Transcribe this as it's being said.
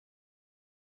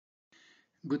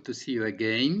Good to see you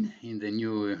again in the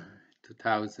new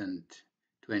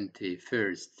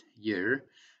 2021 year.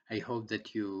 I hope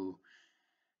that you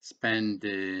spend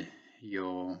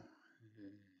your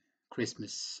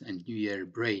Christmas and New Year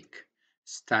break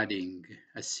studying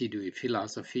assiduous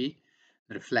philosophy,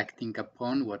 reflecting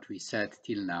upon what we said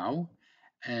till now,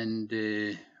 and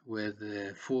with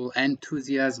full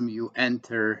enthusiasm you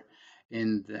enter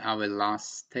in our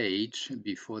last stage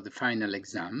before the final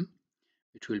exam,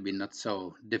 which will be not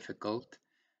so difficult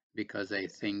because I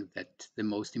think that the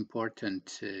most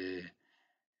important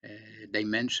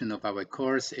dimension of our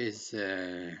course is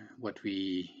what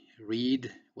we read,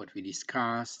 what we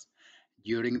discuss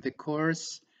during the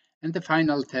course. And the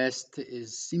final test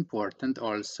is important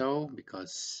also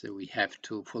because we have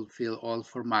to fulfill all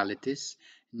formalities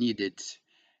needed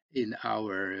in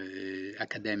our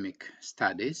academic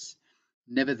studies.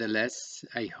 Nevertheless,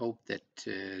 I hope that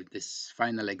this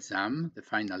final exam, the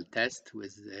final test,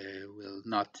 will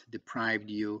not deprive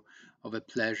you of a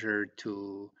pleasure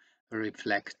to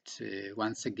reflect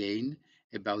once again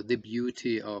about the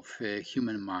beauty of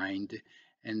human mind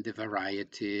and the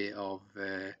variety of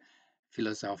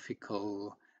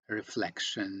philosophical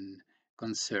reflection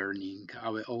concerning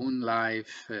our own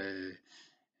life,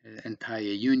 entire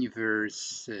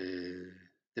universe,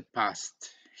 the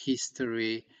past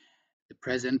history, the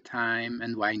present time,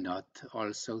 and why not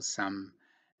also some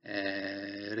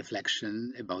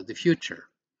reflection about the future.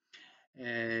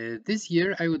 This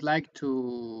year, I would like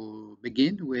to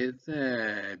begin with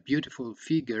a beautiful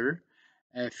figure,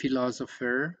 a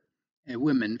philosopher, a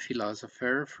woman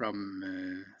philosopher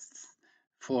from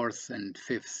 4th and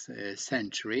 5th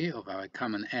century of our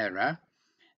common era,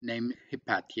 named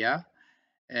Hypatia.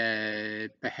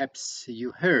 Perhaps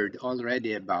you heard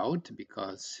already about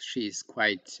because she is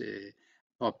quite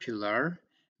popular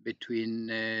between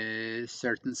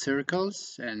certain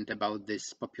circles, and about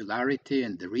this popularity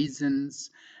and the reasons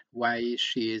why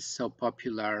she is so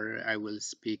popular I will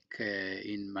speak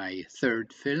in my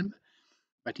third film.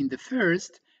 But in the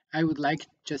first, I would like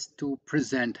just to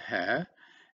present her,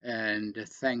 and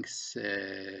thanks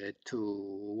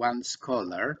to one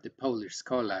scholar, the Polish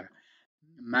scholar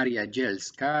Maria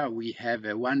Dzielska, we have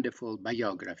a wonderful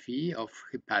biography of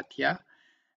Hypatia,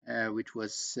 which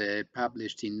was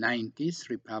published in 90s,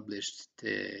 republished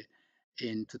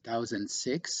in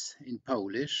 2006 in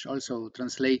Polish, also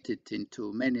translated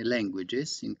into many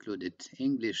languages, included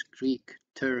English, Greek,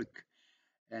 Turk,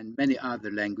 and many other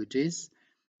languages.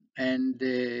 And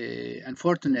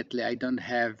unfortunately, I don't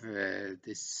have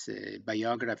this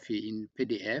biography in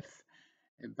PDF,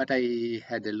 but I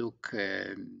had a look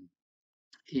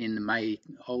in my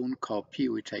own copy,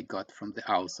 which I got from the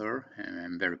author, and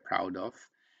I'm very proud of.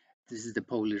 This is the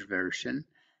Polish version,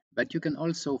 but you can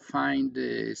also find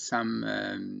some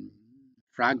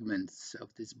fragments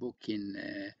of this book in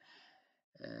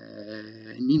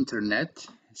internet.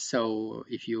 So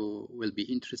if you will be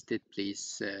interested,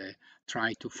 please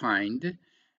try to find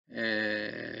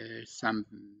some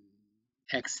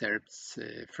excerpts,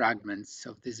 fragments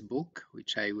of this book,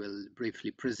 which I will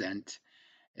briefly present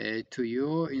to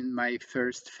you in my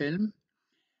first film.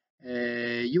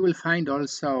 You will find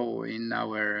also in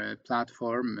our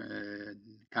platform,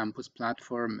 campus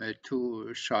platform,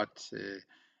 two short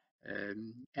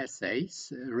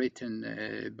essays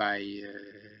written by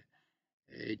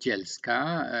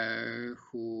Dzielska,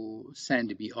 who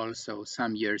sent me also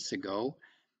some years ago.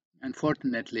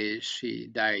 Unfortunately, she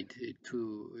died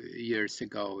 2 years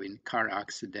ago in car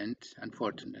accident,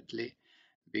 unfortunately,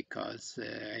 because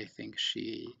I think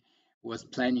she was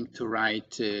planning to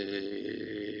write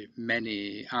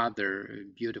many other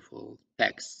beautiful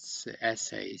texts,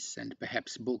 essays, and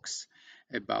perhaps books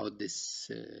about this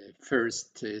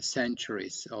first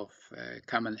centuries of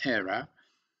common era,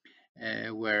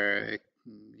 where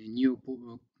new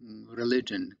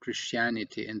religion,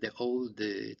 Christianity, and the old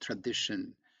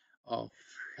tradition of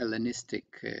Hellenistic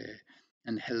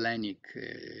and Hellenic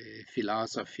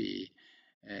philosophy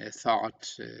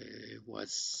thought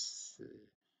was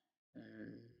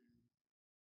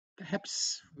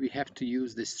perhaps we have to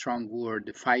use the strong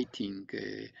word fighting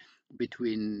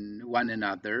between one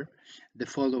another, the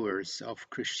followers of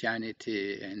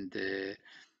Christianity and the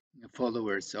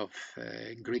followers of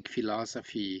Greek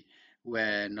philosophy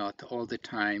were not all the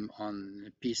time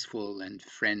on peaceful and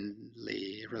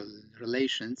friendly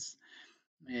relations.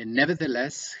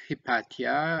 Nevertheless,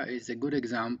 Hypatia is a good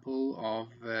example of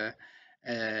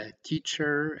a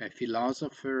teacher, a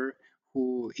philosopher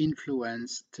who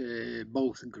influenced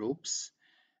both groups,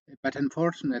 but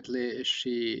unfortunately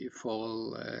she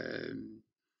fell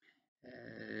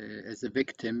as a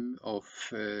victim of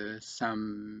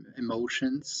some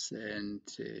emotions, and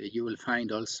you will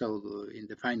find also in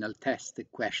the final test the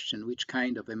question which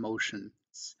kind of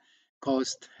emotions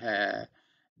caused her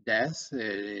death.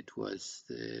 It was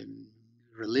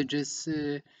religious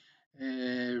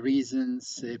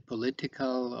reasons,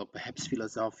 political, or perhaps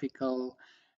philosophical.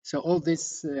 So all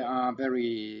these are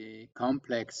very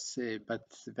complex, but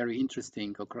very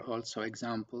interesting, also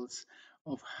examples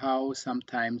of how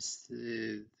sometimes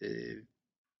the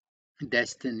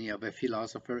destiny of a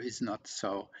philosopher is not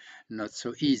so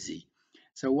easy.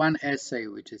 So one essay,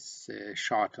 which is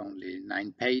short, only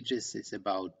 9 pages, is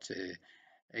about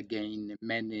again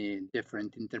many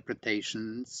different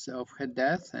interpretations of her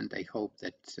death, and I hope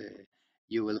that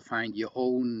you will find your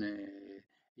own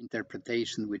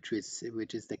interpretation, which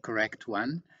is the correct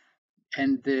one.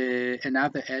 And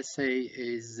another essay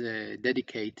is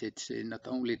dedicated not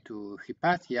only to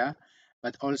Hypatia,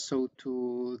 but also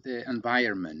to the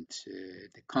environment,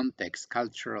 the context,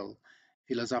 cultural,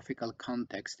 philosophical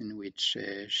context in which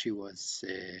she was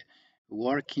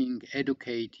working,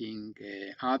 educating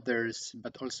others,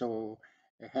 but also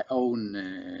her own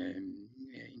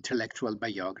intellectual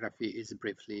biography is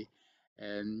briefly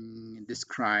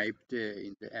described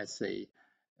in the essay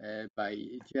by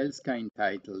Dzielska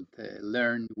entitled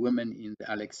Learn Women in the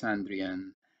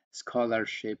Alexandrian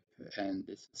Scholarship and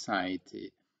the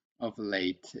Society of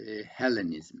Late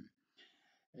Hellenism.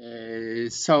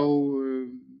 So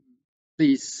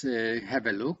please have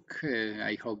a look.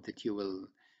 I hope that you will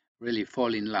really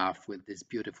fall in love with this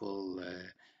beautiful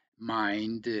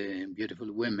mind,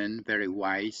 beautiful women, very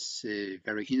wise,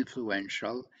 very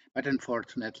influential, but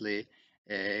unfortunately,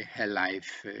 her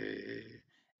life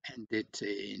ended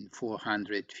in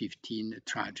 415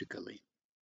 tragically.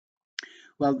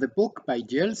 Well, the book by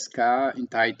Dzielska,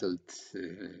 entitled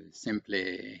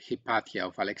simply Hypatia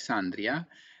of Alexandria,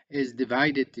 is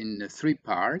divided in 3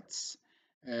 parts.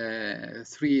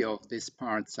 Three of these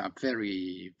parts are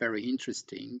very, very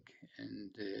interesting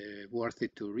and worth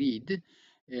it to read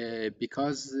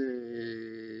because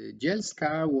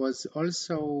Dzielska was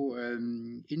also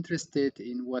interested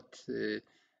in what the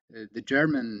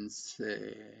Germans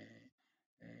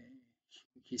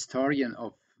historian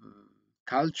of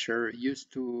culture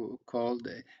used to call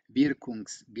the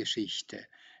Wirkungsgeschichte,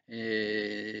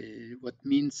 what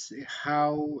means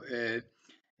how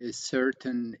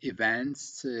certain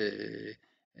events,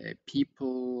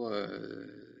 people,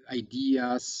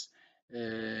 ideas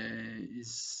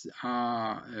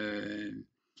are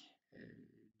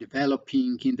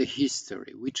developing in the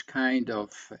history, which kind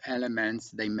of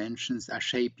elements, dimensions are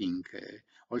shaping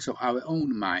also our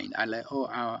own mind,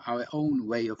 our own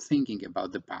way of thinking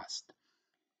about the past.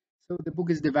 So the book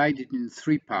is divided in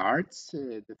 3 parts.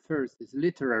 The first is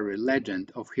literary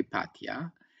legend of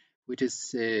Hypatia, which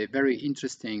is very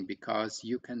interesting because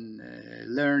you can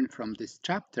learn from this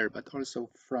chapter, but also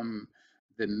from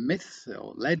the myth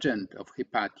or legend of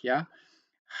Hypatia,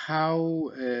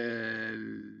 how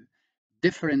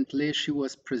differently she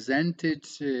was presented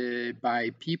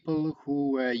by people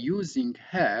who were using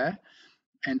her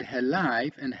and her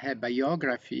life and her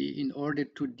biography in order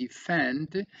to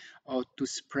defend or to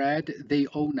spread their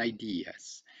own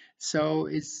ideas. So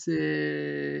it's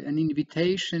an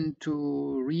invitation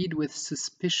to read with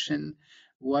suspicion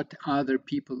what other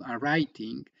people are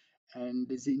writing,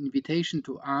 and it's an invitation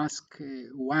to ask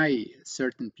why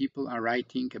certain people are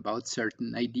writing about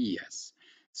certain ideas.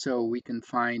 So we can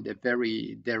find a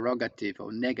very derogative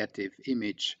or negative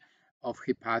image of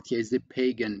Hypatia as a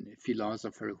pagan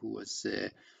philosopher who was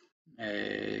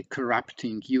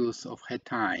corrupting youth of her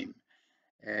time.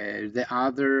 The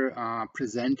other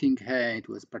presenting her, it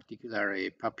was particularly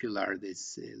popular,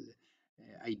 this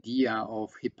idea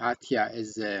of Hypatia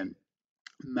as a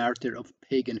martyr of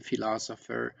pagan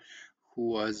philosopher who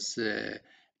was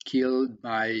killed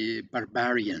by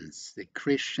barbarians, the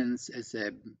Christians as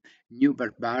a new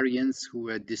barbarians who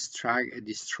were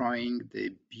destroying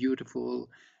the beautiful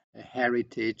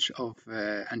heritage of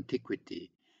antiquity,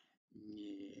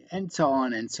 and so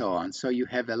on and so on. So you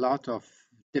have a lot of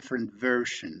different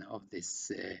version of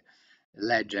this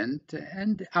legend,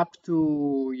 and up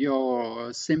to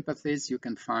your sympathies, you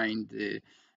can find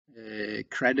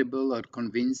credible or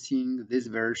convincing this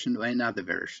version or another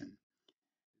version.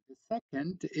 The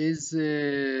second is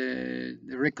the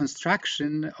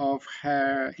reconstruction of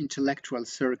her intellectual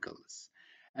circles.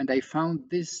 And I found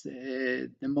this the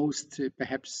most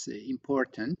perhaps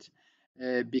important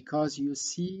because you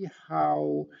see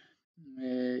how,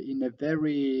 in a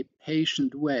very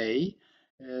patient way,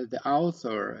 the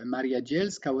author, Maria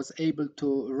Dzielska, was able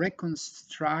to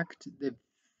reconstruct the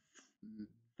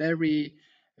very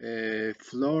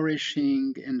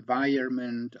flourishing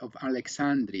environment of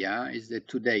Alexandria is the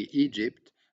today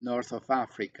Egypt, north of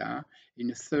Africa, in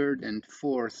the 3rd and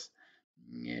 4th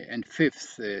and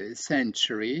 5th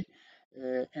century.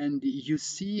 And you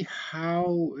see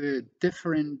how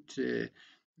different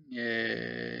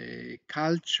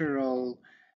cultural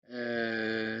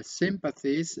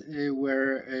sympathies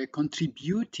were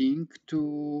contributing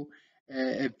to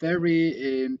a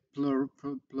very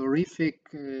prolific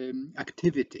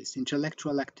activities,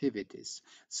 intellectual activities.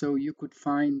 So you could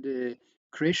find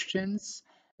Christians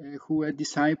who were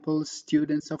disciples,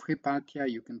 students of Hypatia.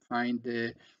 You can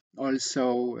find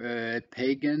also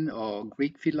pagan or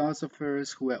Greek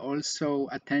philosophers who were also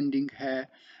attending her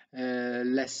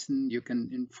lesson. You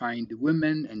can find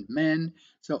women and men.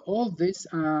 So all this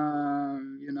are,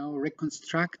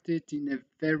 reconstructed in a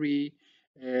very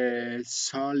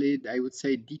solid, I would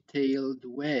say, detailed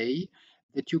way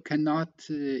that you cannot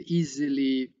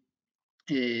easily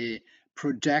uh,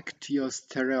 project your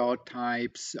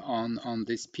stereotypes on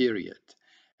this period.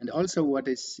 And also, what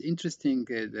is interesting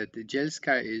that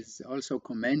Dzielska is also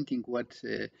commenting what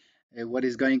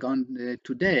is going on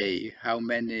today, how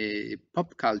many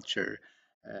pop culture,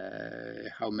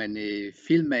 how many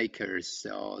filmmakers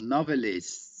or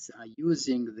novelists are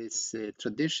using this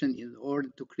tradition in order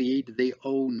to create their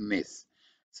own myth.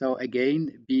 So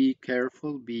again, be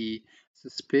careful, be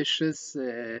suspicious.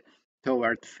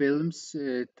 Toward films,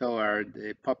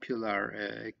 toward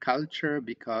popular culture,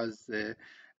 because the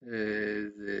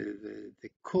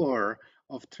core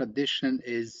of tradition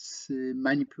is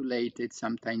manipulated,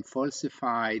 sometimes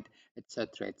falsified,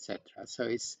 etc., etc. So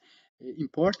it's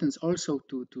important also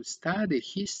to study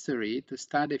history, to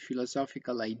study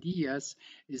philosophical ideas,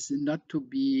 is not to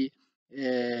be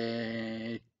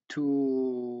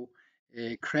too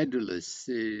credulous,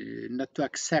 not to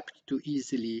accept too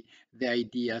easily the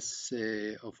ideas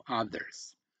of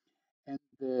others. And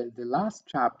the last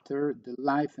chapter, the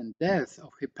life and death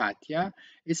of Hypatia,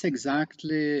 is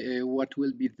exactly what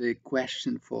will be the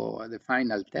question for the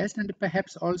final test, and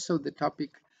perhaps also the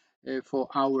topic for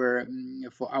our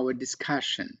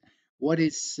discussion. What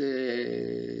is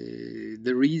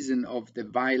the reason of the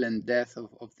violent death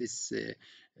of this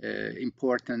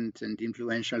important and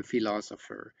influential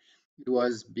philosopher? It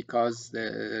was because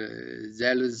the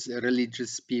zealous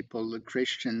religious people,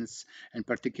 Christians, and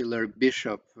particular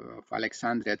Bishop of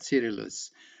Alexandria,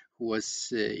 Cyrillus, who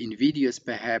was envious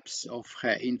perhaps of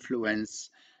her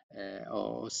influence,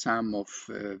 or some of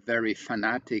very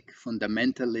fanatic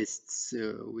fundamentalists,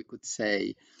 we could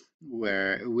say,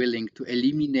 were willing to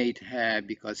eliminate her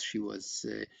because she was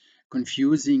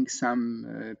confusing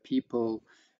some people.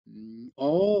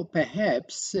 Or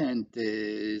perhaps, and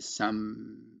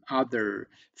some other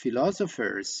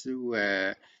philosophers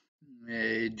were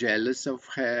jealous of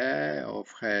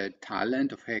her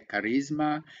talent, of her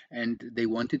charisma, and they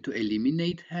wanted to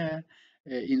eliminate her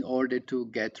in order to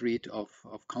get rid of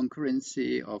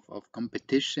concurrency, of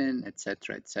competition,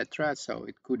 etc., etc. So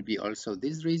it could be also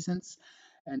these reasons.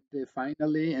 And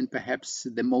finally, and perhaps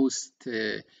the most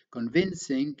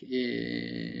convincing,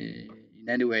 in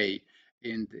any way,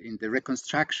 in the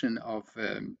reconstruction of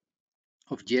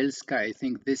Dzielska, I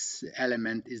think this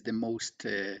element is the most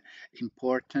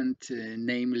important,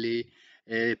 namely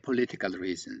political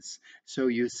reasons. So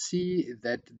you see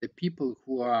that the people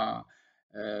who are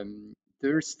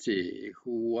thirsty,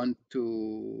 who want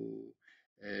to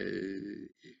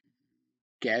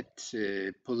get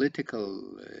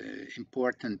political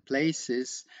important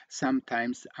places,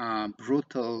 sometimes are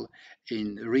brutal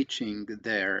in reaching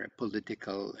their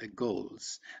political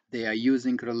goals. They are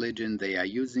using religion, they are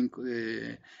using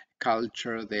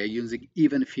culture, they are using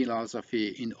even philosophy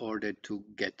in order to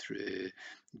get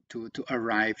to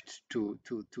arrive to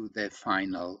their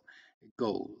final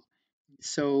goal.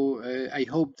 So I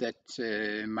hope that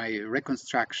my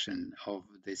reconstruction of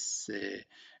this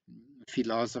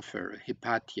philosopher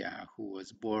Hypatia, who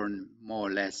was born more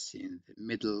or less in the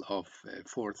middle of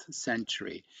 4th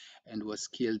century and was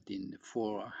killed in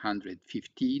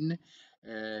 415,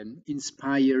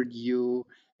 inspired you,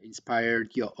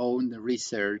 inspired your own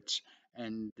research.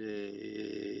 And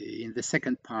in the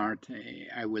second part,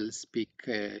 I will speak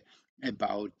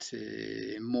about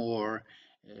more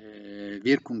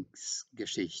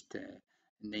Wirkungsgeschichte,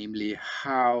 namely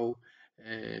how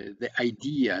the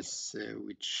ideas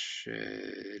which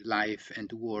life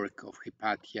and work of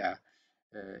Hypatia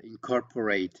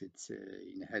incorporated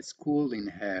in her school, in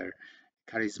her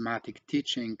charismatic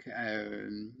teaching,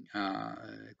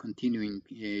 continuing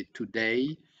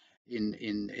today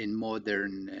in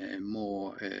modern,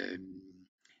 more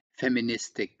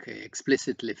feministic,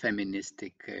 explicitly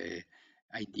feministic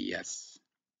ideas.